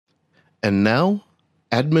And now,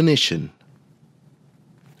 admonition.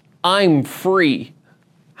 I'm free.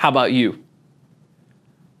 How about you?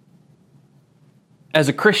 As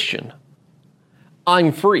a Christian,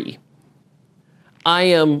 I'm free. I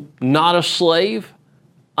am not a slave.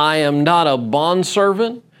 I am not a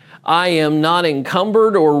bondservant. I am not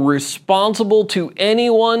encumbered or responsible to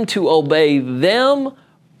anyone to obey them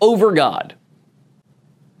over God.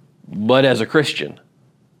 But as a Christian,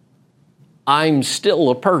 I'm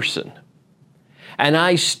still a person. And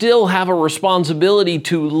I still have a responsibility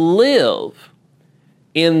to live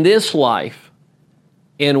in this life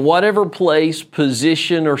in whatever place,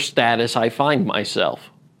 position, or status I find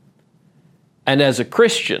myself. And as a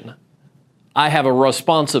Christian, I have a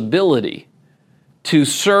responsibility to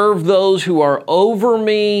serve those who are over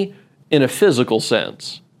me in a physical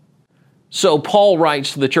sense. So Paul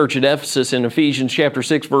writes to the church at Ephesus in Ephesians chapter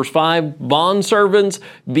 6, verse 5, "Bondservants,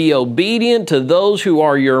 be obedient to those who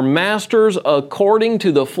are your masters according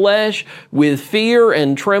to the flesh, with fear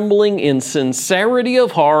and trembling in sincerity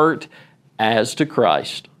of heart, as to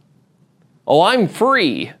Christ." Oh, I'm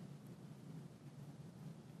free,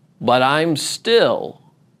 but I'm still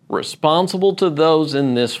responsible to those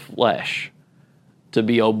in this flesh to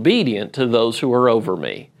be obedient to those who are over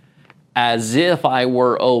me, as if I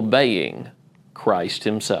were obeying Christ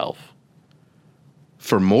Himself.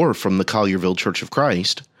 For more from the Collierville Church of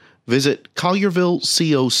Christ, visit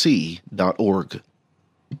colliervillecoc.org.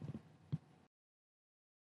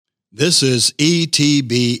 This is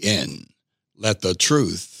ETBN. Let the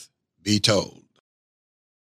truth be told.